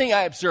the other thing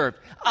I observed.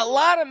 A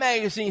lot of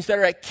magazines that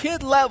are at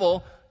kid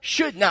level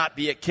should not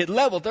be at kid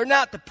level. They're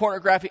not the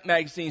pornographic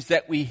magazines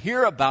that we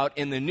hear about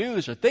in the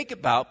news or think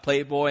about,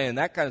 Playboy and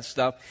that kind of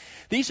stuff.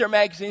 These are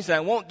magazines, and I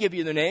won't give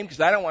you their name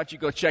because I don't want you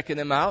to go checking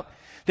them out,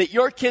 that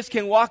your kids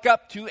can walk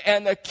up to,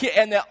 and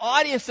the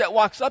audience that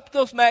walks up to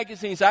those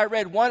magazines, I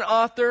read one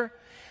author,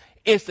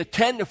 is the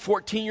 10 to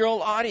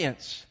 14-year-old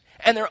audience.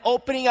 And they're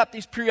opening up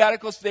these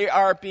periodicals. They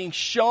are being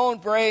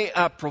shown very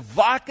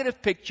provocative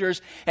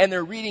pictures, and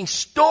they're reading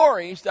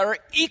stories that are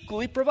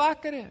equally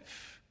provocative.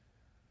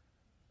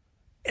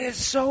 It is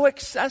so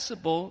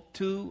accessible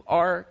to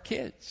our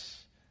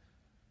kids.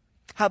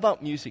 How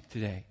about music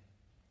today?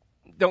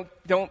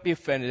 Don't be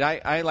offended.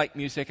 I like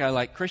music. I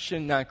like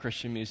Christian,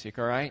 non-Christian music,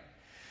 all right?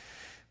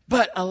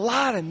 But a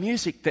lot of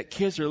music that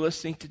kids are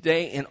listening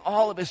today in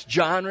all of its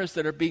genres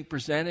that are being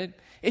presented,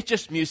 it's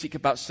just music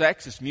about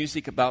sex, it's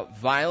music about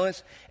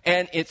violence,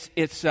 and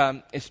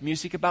it's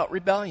music about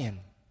rebellion.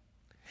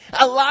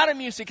 A lot of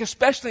music,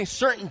 especially in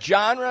certain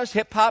genres,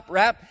 hip-hop,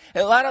 rap,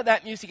 and a lot of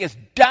that music is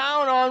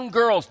down on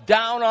girls,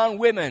 down on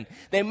women.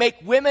 They make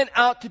women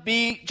out to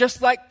be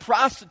just like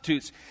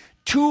prostitutes,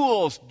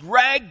 tools,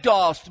 rag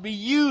dolls to be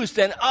used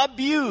and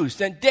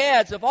abused. And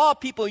dads, of all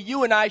people,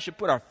 you and I should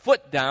put our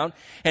foot down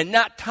and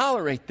not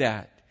tolerate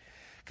that.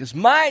 Because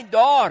my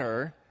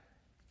daughter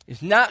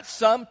is not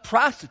some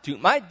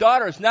prostitute. My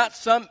daughter is not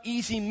some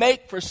easy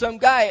make for some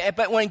guy.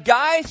 But when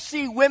guys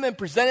see women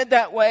presented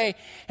that way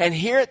and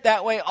hear it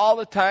that way all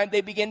the time,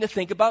 they begin to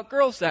think about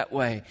girls that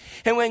way.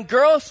 And when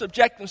girls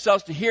subject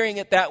themselves to hearing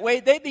it that way,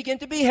 they begin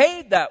to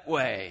behave that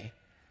way.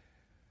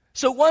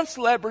 So one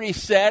celebrity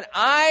said,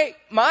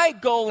 my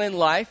goal in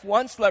life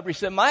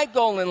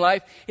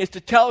is to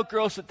tell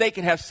girls that they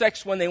can have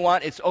sex when they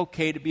want. It's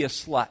okay to be a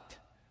slut.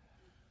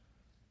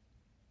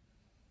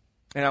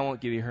 And I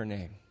won't give you her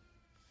name.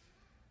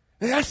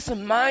 And that's the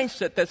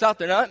mindset that's out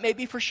there. Now, it may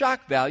be for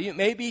shock value. It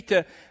may be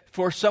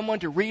for someone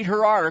to read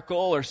her article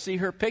or see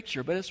her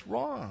picture, but it's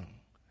wrong.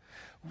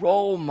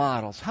 Role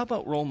models. How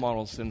about role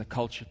models in the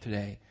culture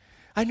today?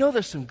 I know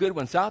there's some good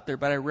ones out there,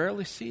 but I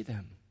rarely see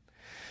them.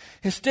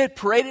 Instead,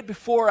 paraded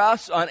before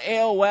us on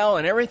AOL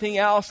and everything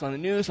else, on the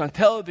news, on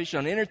television,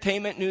 on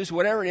entertainment news,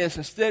 whatever it is,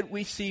 instead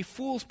we see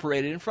fools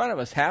paraded in front of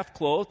us, half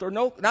clothed or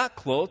no, not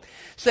clothed,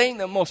 saying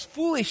the most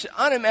foolish,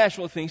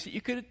 unimaginable things that you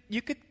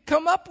could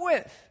come up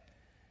with.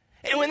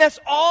 And when that's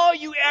all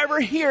you ever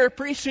hear,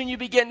 pretty soon you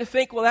begin to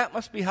think, well, that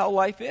must be how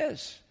life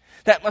is.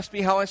 That must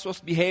be how I'm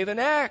supposed to behave and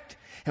act.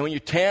 And when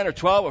you're 10 or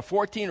 12 or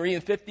 14 or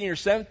even 15 or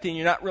 17,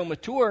 you're not real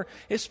mature,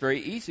 it's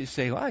very easy to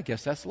say, well, I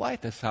guess that's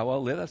life. That's how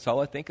I'll live. That's all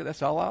I think of. That's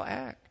how I'll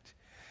act.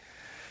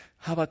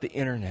 How about the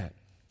internet?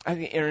 I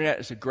think the internet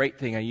is a great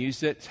thing. I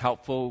use it. It's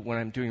helpful when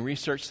I'm doing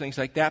research, things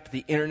like that. But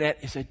the internet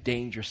is a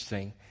dangerous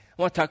thing.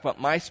 I want to talk about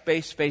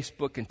MySpace,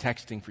 Facebook, and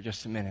texting for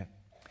just a minute.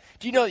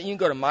 Do you know that you can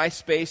go to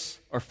MySpace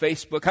or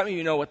Facebook? How many of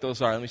you know what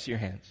those are? Let me see your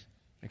hands.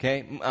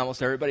 Okay?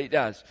 Almost everybody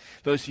does.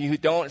 Those of you who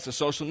don't, it's a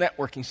social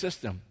networking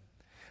system.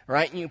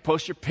 Right? And you can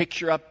post your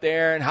picture up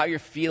there and how you're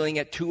feeling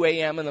at 2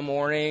 a.m. in the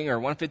morning or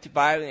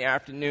 1:55 in the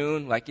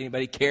afternoon, like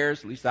anybody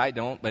cares. At least I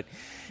don't. But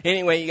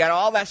anyway, you got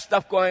all that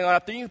stuff going on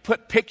up there. You can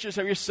put pictures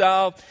of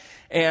yourself.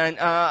 And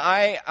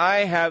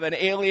I have an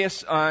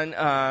alias on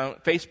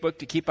Facebook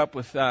to keep up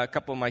with a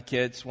couple of my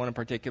kids, one in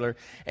particular,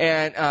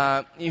 and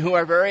who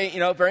are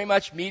very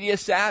much media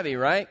savvy,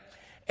 right?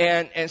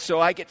 And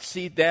so I get to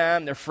see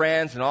them, their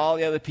friends, and all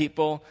the other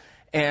people.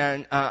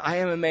 And I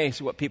am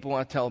amazed at what people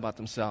want to tell about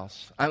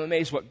themselves. I'm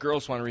amazed what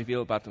girls want to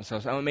reveal about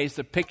themselves. I'm amazed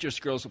at the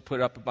pictures girls will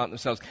put up about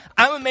themselves.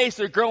 I'm amazed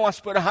that a girl wants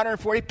to put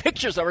 140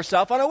 pictures of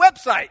herself on a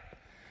website.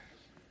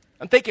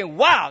 I'm thinking,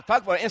 wow,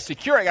 talk about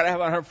insecure. I got to have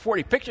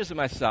 140 pictures of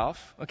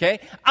myself,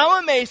 okay?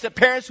 I'm amazed at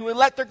parents who would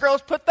let their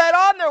girls put that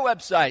on their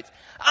websites.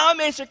 I'm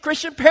amazed at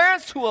Christian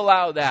parents who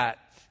allow that.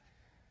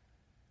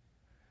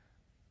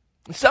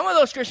 And some of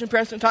those Christian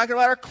parents I'm talking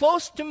about are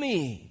close to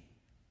me.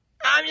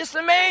 I'm just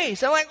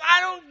amazed. I'm like,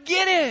 I don't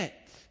get it.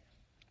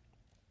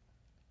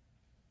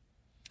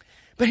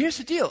 But here's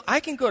the deal. I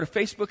can go to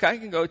Facebook, I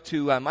can go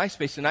to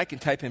MySpace, and I can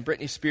type in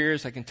Britney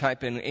Spears, I can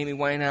type in Amy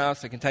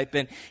Winehouse, I can type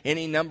in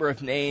any number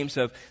of names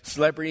of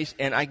celebrities,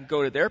 and I can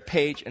go to their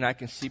page and I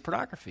can see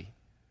pornography.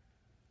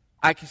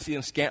 I can see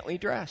them scantily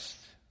dressed.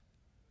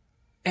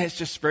 And it's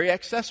just very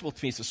accessible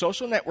to me. It's a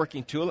social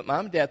networking tool that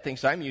mom and dad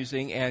thinks I'm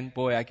using, and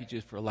boy, I could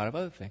use it for a lot of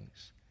other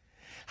things.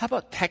 How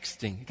about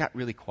texting? It got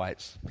really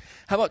quiet.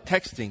 How about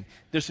texting?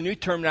 There's a new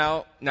term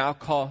now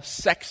called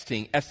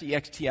sexting,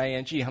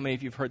 S-E-X-T-I-N-G. How many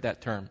of you have heard that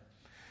term?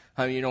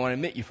 How many of you don't want to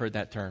admit you've heard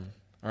that term?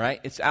 All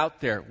right? It's out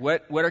there.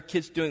 What are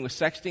kids doing with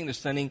sexting? They're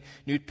sending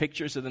nude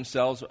pictures of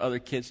themselves or other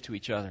kids to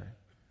each other.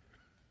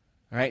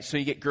 All right? So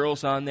you get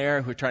girls on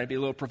there who are trying to be a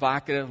little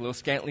provocative, a little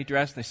scantily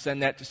dressed, and they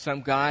send that to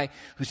some guy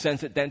who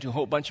sends it then to a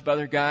whole bunch of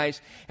other guys,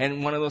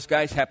 and one of those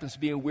guys happens to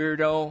be a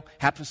weirdo,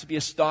 happens to be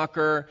a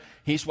stalker,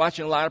 he's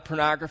watching a lot of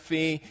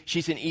pornography,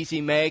 she's an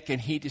easy make,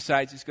 and he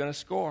decides he's going to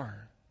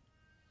score.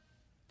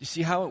 You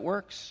see how it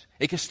works?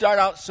 It can start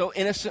out so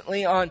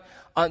innocently on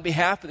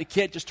behalf of the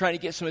kid just trying to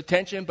get some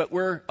attention, but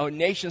we're a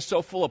nation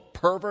so full of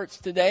perverts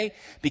today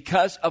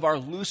because of our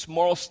loose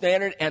moral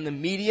standard and the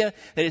media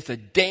that it's a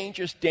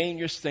dangerous,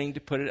 dangerous thing to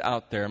put it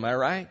out there. Am I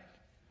right?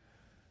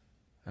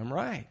 I'm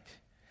right.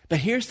 But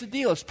here's the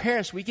deal. As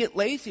parents, we get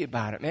lazy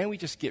about it, man. We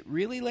just get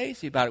really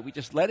lazy about it. We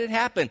just let it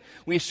happen.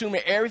 We assume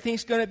that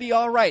everything's going to be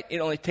all right.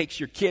 It only takes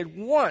your kid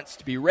once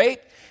to be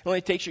raped. It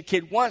only takes your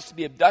kid once to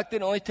be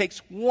abducted. It only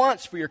takes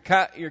once for your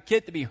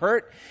kid to be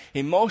hurt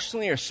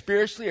emotionally or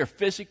spiritually or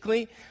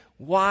physically.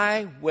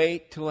 Why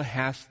wait till it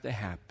has to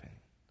happen?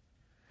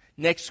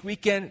 Next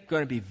weekend,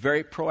 going to be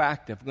very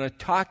proactive. We're going to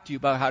talk to you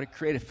about how to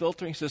create a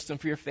filtering system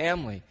for your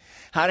family,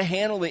 how to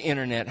handle the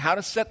internet, how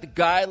to set the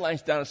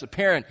guidelines down as a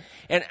parent.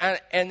 And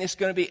it's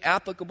going to be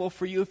applicable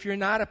for you if you're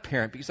not a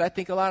parent, because I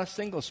think a lot of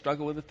singles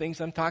struggle with the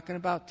things I'm talking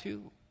about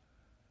too.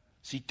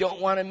 So you don't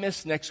want to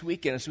miss next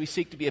weekend as we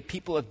seek to be a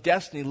people of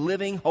destiny,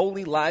 living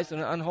holy lives in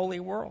an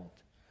unholy world.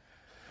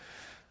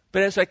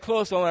 But as I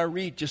close, I want to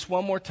read just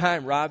one more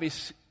time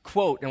Ravi's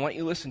quote, and I want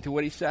you to listen to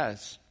what he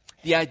says.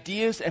 The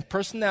ideas and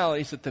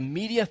personalities that the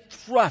media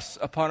thrusts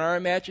upon our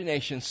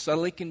imagination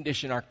subtly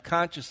condition our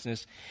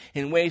consciousness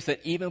in ways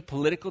that even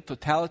political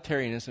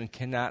totalitarianism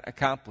cannot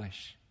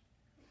accomplish.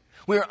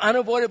 We are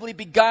unavoidably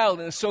beguiled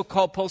in the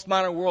so-called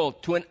postmodern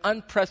world to an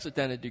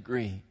unprecedented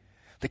degree.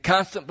 The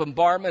constant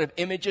bombardment of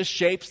images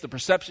shapes the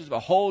perceptions of a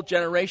whole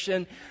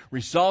generation,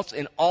 results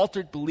in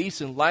altered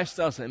beliefs and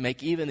lifestyles that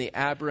make even the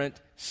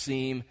aberrant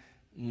seem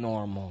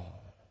normal.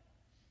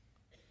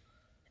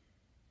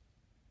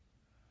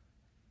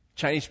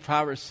 Chinese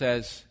proverb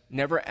says,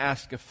 never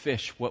ask a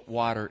fish what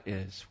water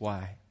is.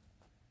 Why?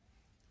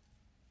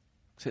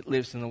 Because it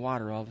lives in the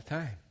water all the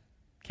time.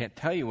 Can't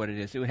tell you what it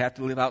is. It would have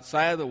to live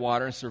outside of the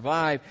water and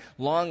survive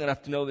long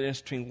enough to know the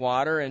difference between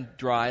water and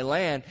dry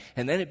land.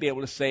 And then it'd be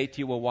able to say to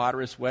you, well,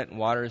 water is wet and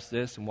water is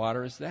this and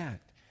water is that.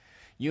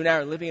 You and I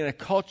are living in a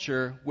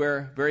culture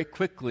where very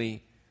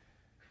quickly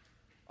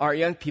our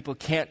young people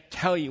can't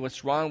tell you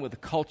what's wrong with the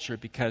culture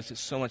because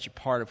it's so much a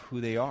part of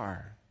who they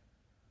are.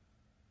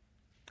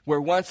 Where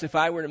once, if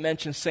I were to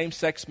mention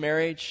same-sex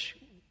marriage,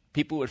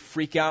 People would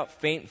freak out,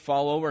 faint, and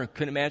fall over, and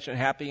couldn't imagine it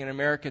happening in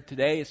America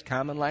today. It's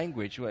common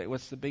language.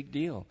 What's the big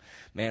deal?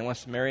 Man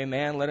wants to marry a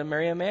man, let him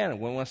marry a man. A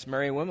woman wants to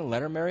marry a woman,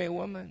 let her marry a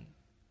woman.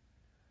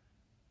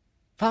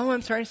 Follow what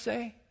I'm trying to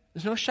say?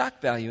 There's no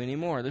shock value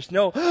anymore. There's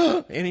no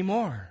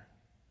anymore.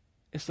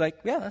 It's like,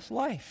 yeah, that's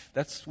life.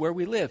 That's where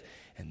we live.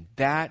 And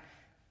that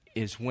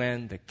is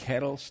when the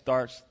kettle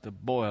starts to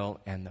boil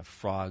and the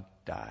frog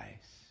dies.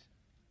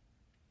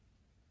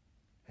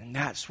 And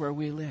that's where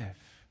we live.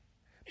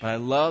 But I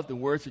love the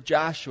words of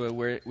Joshua,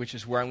 which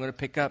is where I'm going to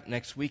pick up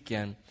next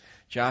weekend.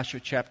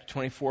 Joshua chapter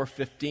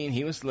 24:15.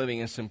 He was living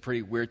in some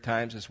pretty weird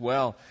times as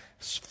well,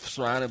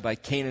 surrounded by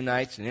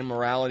Canaanites and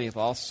immorality of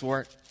all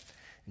sorts.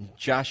 In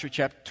Joshua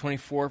chapter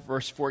 24,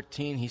 verse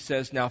 14, he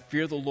says, "Now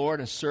fear the Lord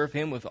and serve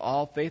him with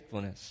all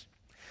faithfulness.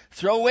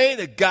 Throw away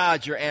the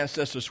gods your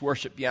ancestors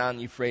worshipped beyond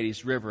the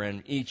Euphrates River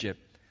in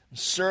Egypt, and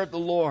serve the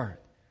Lord.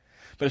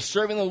 But if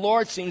serving the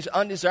Lord seems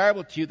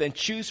undesirable to you, then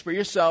choose for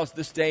yourselves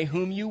this day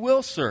whom you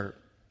will serve,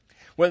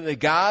 whether the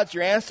gods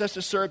your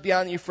ancestors served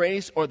beyond the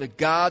Euphrates or the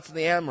gods of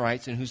the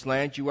Amorites in whose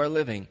land you are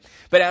living.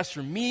 But as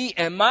for me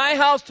and my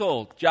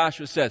household,"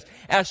 Joshua says,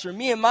 "as for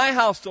me and my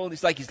household,"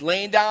 it's like he's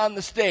laying down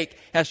the stake,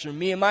 "as for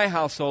me and my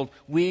household,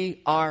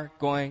 we are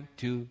going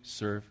to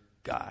serve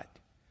God."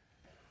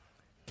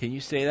 Can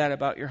you say that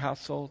about your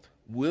household?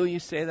 Will you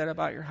say that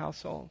about your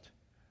household?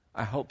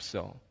 I hope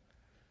so.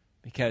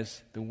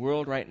 Because the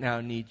world right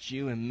now needs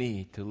you and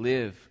me to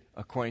live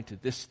according to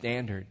this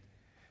standard.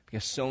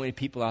 Because so many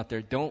people out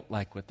there don't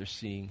like what they're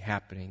seeing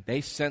happening.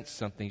 They sense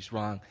something's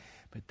wrong,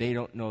 but they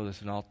don't know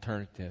there's an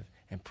alternative.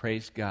 And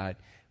praise God,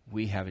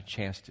 we have a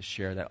chance to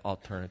share that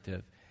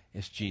alternative.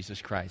 It's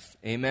Jesus Christ.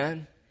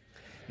 Amen?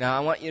 Now,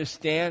 I want you to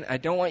stand. I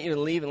don't want you to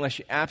leave unless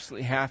you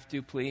absolutely have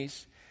to,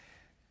 please.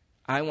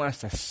 I want us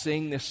to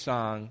sing this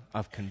song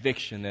of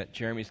conviction that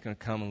Jeremy's going to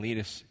come and lead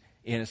us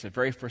in. It's the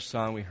very first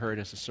song we heard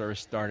as the service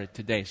started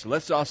today. So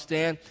let's all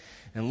stand.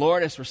 And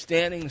Lord, as we're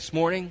standing this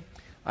morning,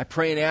 I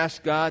pray and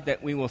ask, God,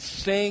 that we will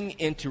sing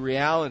into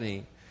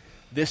reality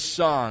this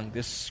song,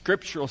 this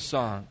scriptural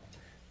song,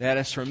 that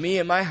as for me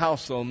and my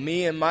household,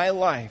 me and my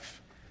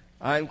life,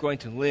 I'm going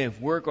to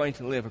live, we're going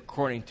to live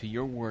according to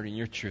your word and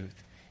your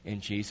truth. In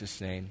Jesus'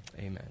 name,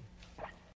 amen.